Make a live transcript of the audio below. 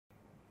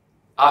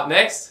Up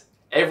next,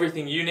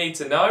 everything you need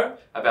to know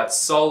about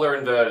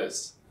solar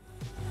inverters.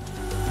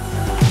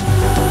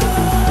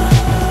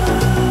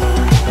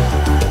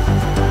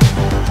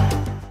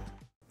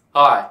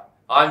 Hi,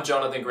 I'm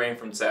Jonathan Green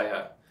from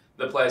Teho,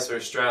 the place where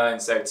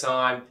Australians save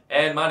time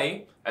and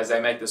money as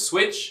they make the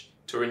switch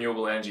to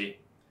renewable energy.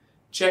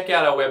 Check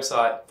out our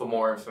website for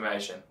more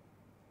information.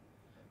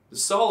 The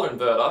solar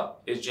inverter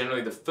is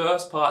generally the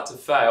first part to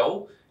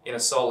fail in a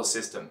solar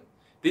system.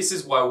 This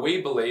is why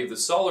we believe the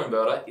solar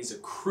inverter is a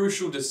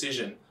crucial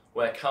decision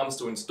when it comes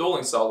to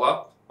installing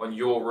solar on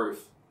your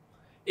roof.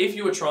 If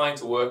you are trying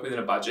to work within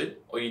a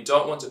budget or you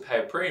don't want to pay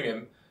a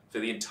premium for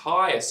the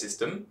entire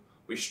system,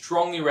 we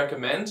strongly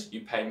recommend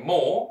you pay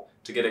more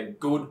to get a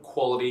good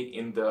quality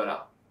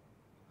inverter.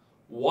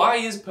 Why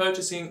is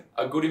purchasing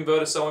a good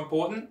inverter so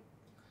important?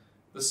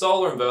 The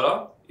solar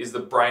inverter is the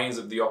brains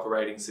of the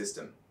operating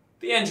system,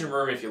 the engine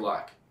room if you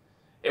like.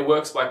 It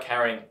works by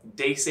carrying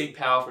DC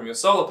power from your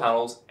solar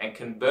panels and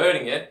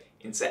converting it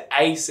into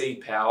AC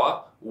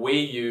power we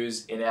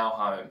use in our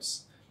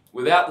homes.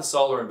 Without the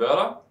solar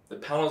inverter, the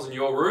panels on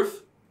your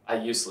roof are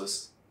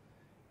useless.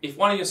 If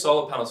one of your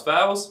solar panels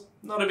fails,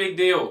 not a big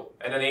deal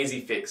and an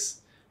easy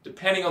fix.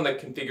 Depending on the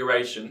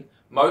configuration,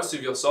 most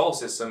of your solar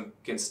system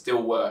can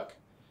still work.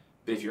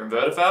 But if your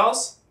inverter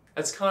fails,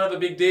 that's kind of a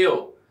big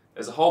deal.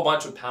 There's a whole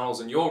bunch of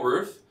panels on your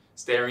roof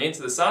staring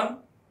into the sun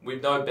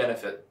with no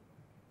benefit.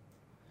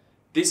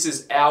 This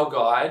is our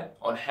guide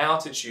on how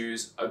to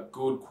choose a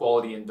good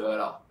quality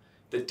inverter,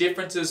 the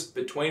differences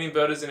between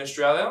inverters in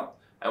Australia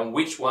and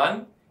which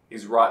one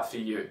is right for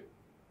you.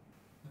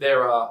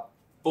 There are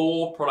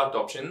 4 product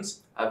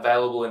options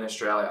available in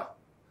Australia.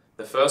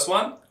 The first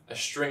one, a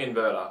string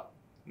inverter.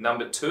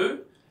 Number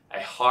 2,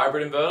 a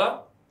hybrid inverter.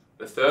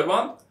 The third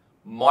one,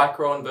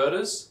 micro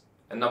inverters.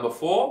 And number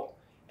 4,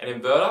 an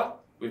inverter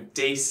with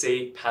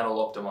DC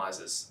panel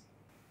optimizers.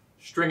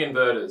 String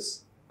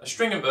inverters. A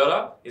string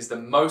inverter is the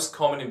most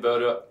common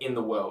inverter in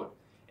the world.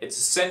 It's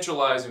a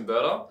centralized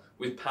inverter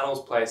with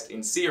panels placed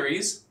in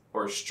series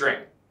or a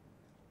string.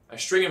 A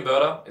string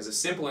inverter is a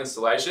simple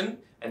installation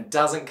and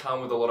doesn't come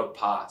with a lot of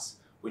parts,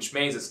 which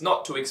means it's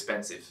not too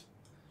expensive.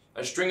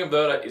 A string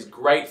inverter is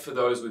great for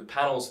those with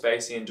panels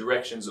facing in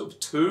directions of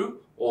 2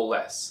 or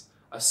less,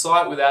 a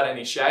site without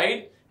any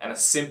shade, and a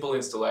simple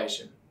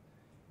installation.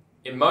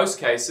 In most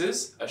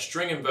cases, a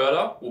string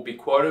inverter will be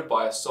quoted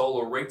by a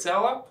solar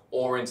retailer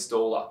or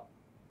installer.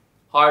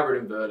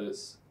 Hybrid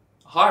inverters.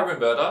 A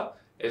hybrid inverter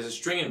is a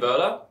string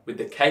inverter with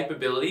the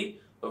capability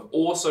of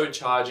also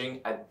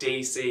charging a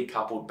DC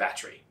coupled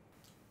battery.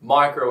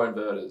 Micro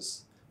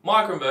inverters.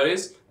 Micro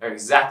inverters are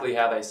exactly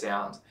how they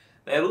sound.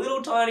 They're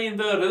little tiny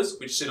inverters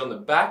which sit on the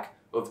back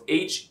of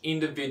each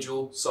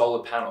individual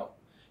solar panel.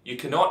 You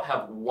cannot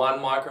have one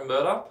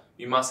microinverter,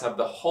 you must have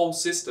the whole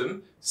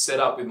system set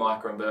up with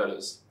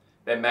microinverters.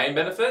 Their main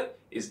benefit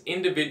is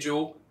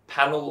individual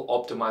panel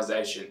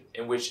optimization,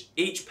 in which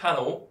each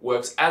panel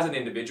works as an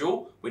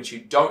individual, which you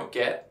don't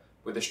get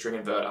with a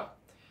string inverter.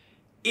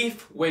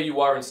 If where you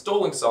are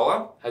installing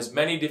solar has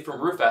many different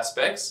roof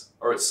aspects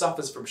or it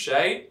suffers from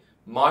shade,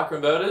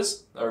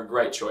 microinverters are a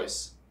great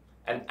choice.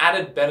 An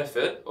added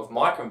benefit of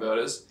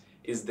microinverters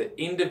is the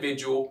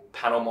individual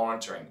panel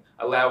monitoring,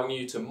 allowing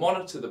you to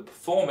monitor the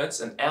performance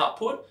and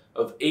output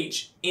of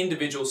each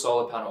individual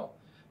solar panel,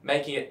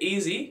 making it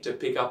easy to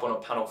pick up on a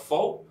panel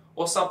fault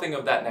or something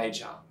of that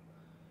nature.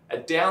 A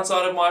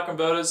downside of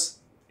microinverters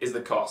is the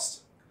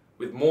cost.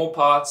 With more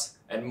parts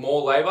and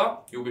more labour,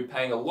 you'll be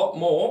paying a lot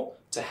more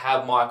to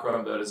have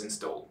microinverters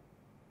installed.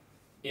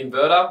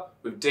 Inverter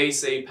with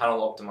DC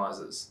panel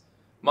optimizers.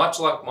 Much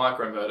like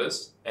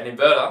microinverters, an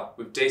inverter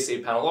with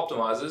DC panel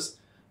optimizers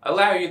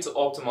allow you to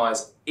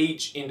optimize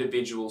each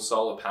individual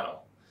solar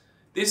panel.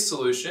 This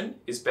solution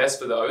is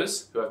best for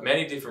those who have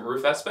many different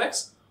roof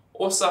aspects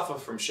or suffer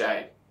from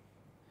shade.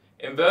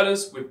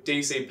 Inverters with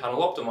DC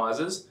panel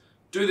optimizers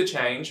do the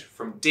change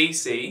from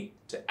DC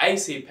to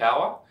AC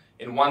power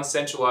in one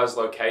centralized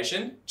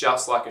location,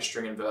 just like a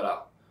string inverter,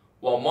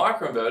 while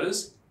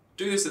microinverters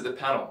do this at the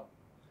panel.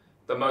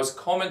 The most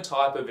common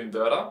type of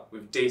inverter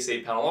with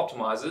DC panel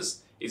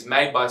optimizers is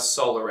made by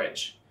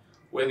SolarEdge,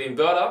 where the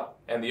inverter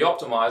and the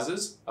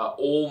optimizers are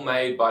all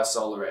made by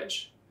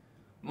SolarEdge.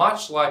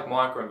 Much like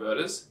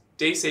microinverters,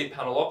 DC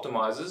panel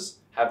optimizers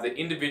have the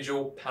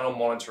individual panel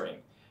monitoring,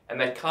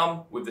 and they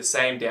come with the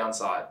same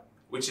downside,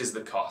 which is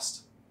the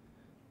cost.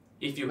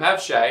 If you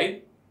have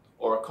shade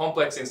or a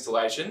complex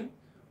installation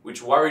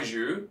which worries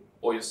you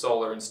or your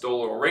solar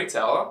installer or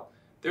retailer,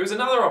 there is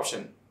another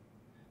option.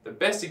 The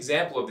best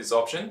example of this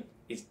option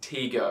is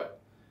Teho.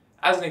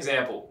 As an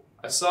example,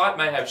 a site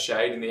may have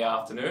shade in the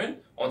afternoon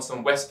on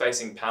some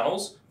west-facing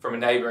panels from a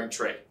neighbouring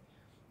tree.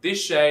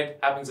 This shade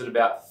happens at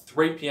about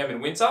 3 PM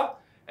in winter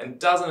and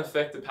doesn't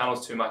affect the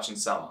panels too much in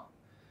summer.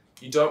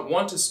 You don't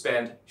want to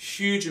spend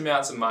huge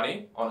amounts of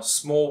money on a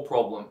small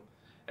problem,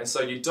 and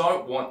so you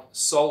don't want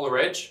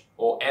SolarEdge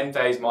or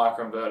Enphase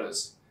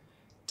microinverters.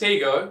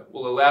 Teho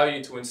will allow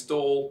you to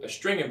install a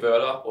string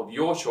inverter of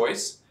your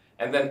choice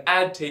and then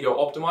add Teho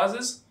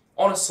optimizers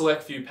on a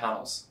select few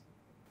panels.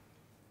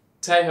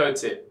 Teho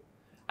tip.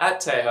 At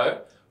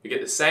Teho, we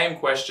get the same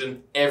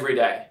question every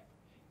day.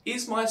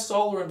 Is my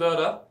solar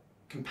inverter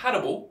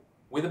compatible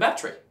with a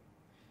battery?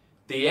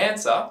 The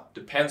answer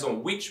depends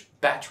on which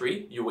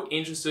battery you are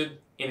interested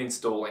in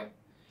installing.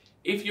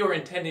 If you're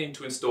intending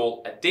to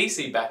install a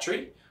DC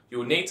battery,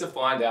 you'll need to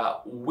find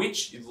out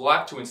which you'd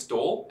like to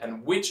install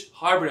and which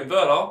hybrid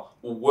inverter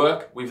will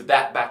work with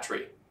that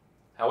battery.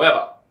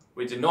 However,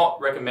 we do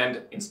not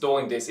recommend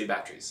installing DC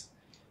batteries.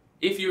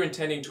 If you're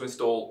intending to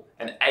install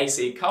an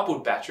AC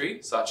coupled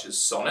battery, such as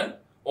Sonnen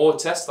or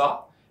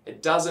Tesla,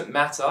 it doesn't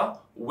matter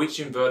which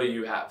inverter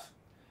you have.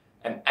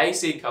 An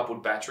AC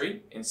coupled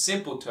battery, in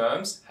simple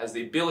terms, has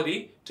the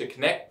ability to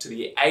connect to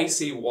the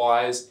AC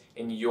wires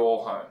in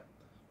your home.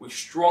 We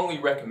strongly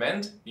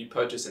recommend you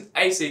purchase an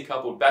AC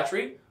coupled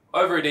battery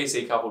over a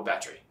DC coupled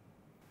battery.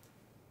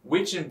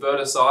 Which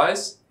inverter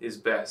size is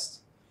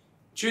best?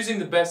 Choosing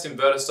the best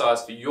inverter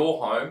size for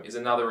your home is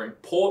another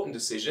important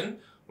decision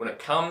when it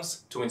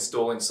comes to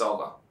installing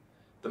solar.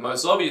 The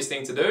most obvious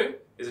thing to do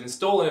is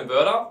install an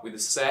inverter with the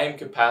same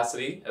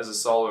capacity as a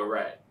solar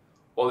array.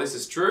 While this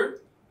is true,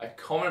 a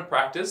common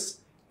practice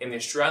in the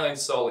Australian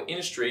solar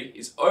industry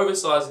is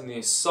oversizing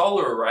the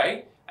solar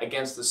array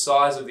against the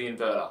size of the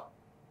inverter.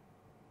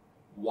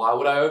 Why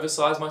would I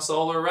oversize my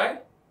solar array?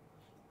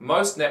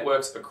 Most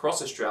networks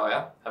across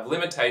Australia have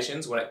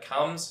limitations when it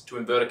comes to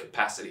inverter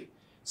capacity.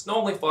 It's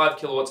normally 5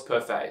 kilowatts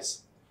per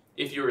phase.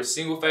 If you're a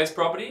single phase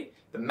property,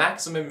 the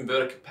maximum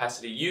inverter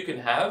capacity you can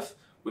have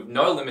with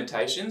no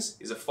limitations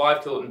is a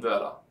 5 kilowatt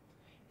inverter.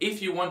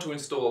 If you want to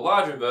install a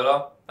larger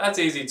inverter, that's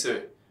easy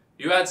too.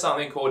 You add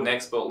something called an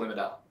export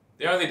limiter.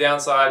 The only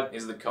downside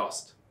is the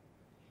cost.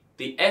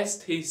 The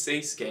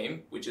STC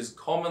scheme, which is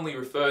commonly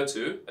referred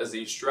to as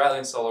the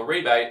Australian Solar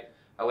Rebate,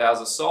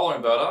 allows a solar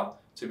inverter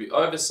to be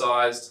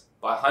oversized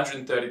by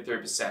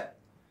 133%.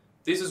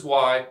 This is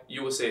why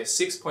you will see a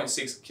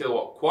 6.6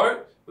 kilowatt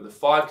quote with a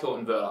 5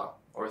 kilowatt inverter,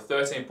 or a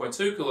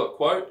 13.2 kilowatt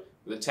quote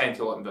with a 10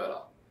 kilowatt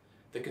inverter.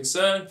 The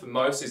concern for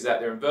most is that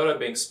their inverter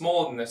being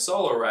smaller than their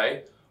solar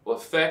array will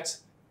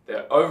affect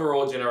their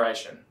overall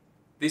generation.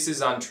 This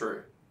is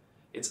untrue.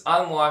 It's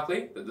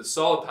unlikely that the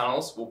solar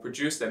panels will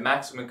produce their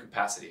maximum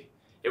capacity.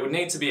 It would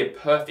need to be a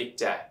perfect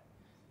day.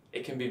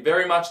 It can be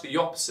very much the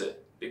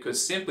opposite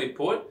because, simply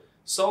put,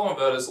 solar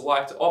inverters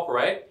like to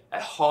operate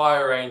at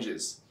higher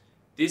ranges.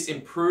 This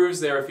improves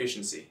their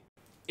efficiency.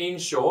 In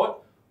short,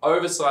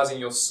 oversizing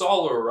your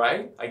solar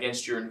array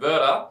against your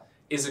inverter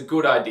is a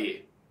good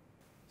idea.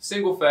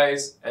 Single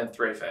phase and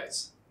three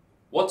phase.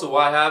 What do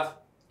I have,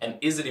 and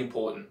is it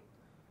important?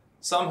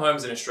 Some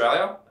homes in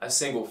Australia are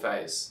single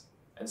phase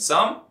and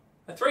some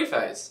are three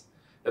phase.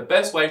 The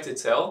best way to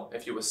tell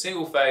if you are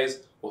single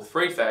phase or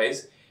three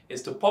phase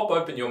is to pop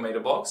open your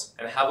meter box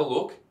and have a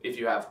look if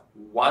you have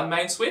one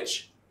main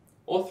switch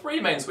or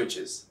three main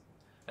switches.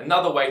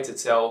 Another way to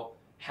tell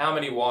how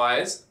many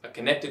wires are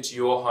connected to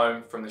your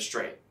home from the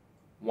street.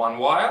 One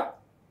wire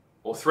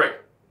or three.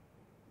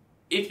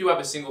 If you have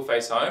a single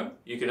phase home,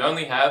 you can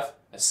only have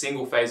a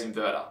single phase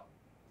inverter.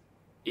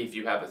 If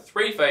you have a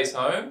three phase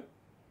home,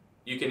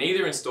 you can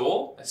either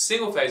install a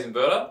single phase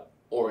inverter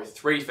or a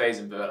three phase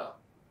inverter.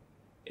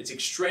 It's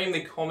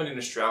extremely common in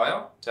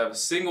Australia to have a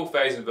single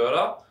phase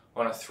inverter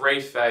on a three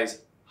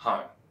phase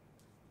home.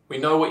 We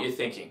know what you're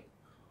thinking.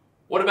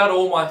 What about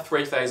all my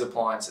three phase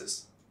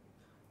appliances?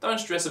 Don't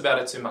stress about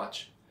it too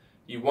much.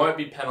 You won't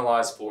be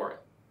penalised for it.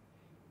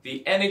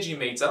 The energy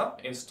meter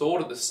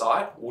installed at the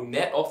site will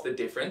net off the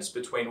difference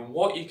between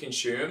what you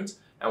consumed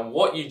and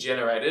what you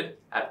generated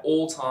at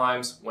all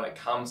times when it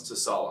comes to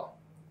solar.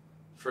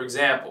 For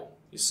example,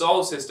 your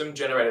solar system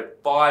generated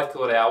 5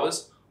 kilowatt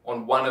hours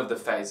on one of the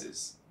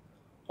phases.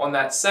 On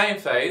that same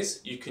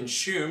phase, you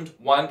consumed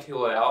 1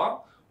 kilowatt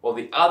hour, while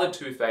the other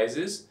two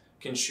phases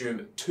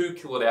consume 2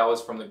 kilowatt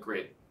hours from the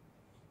grid.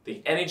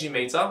 The energy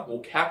meter will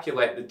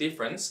calculate the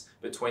difference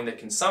between the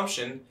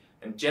consumption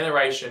and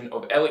generation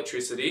of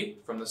electricity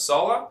from the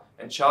solar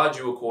and charge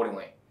you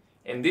accordingly.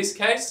 In this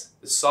case,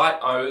 the site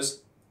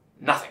owes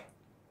nothing.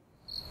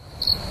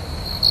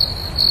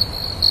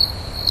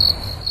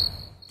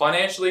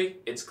 Financially,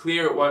 it's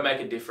clear it won't make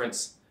a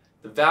difference.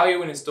 The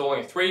value in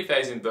installing a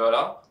three-phase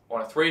inverter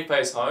on a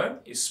three-phase home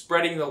is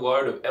spreading the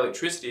load of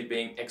electricity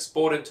being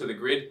exported to the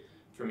grid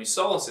from your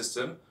solar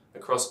system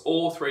across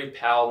all three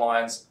power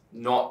lines,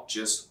 not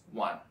just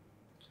one.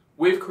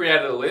 We've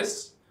created a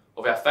list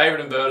of our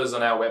favourite inverters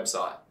on our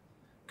website.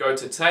 Go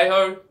to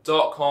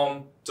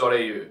teho.com.au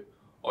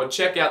or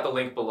check out the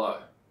link below.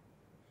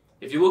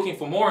 If you're looking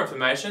for more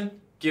information,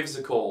 give us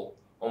a call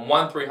on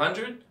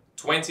 1300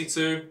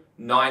 22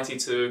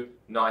 92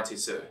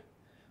 92.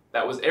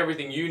 That was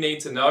everything you need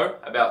to know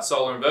about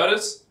solar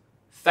inverters.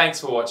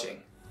 Thanks for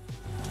watching.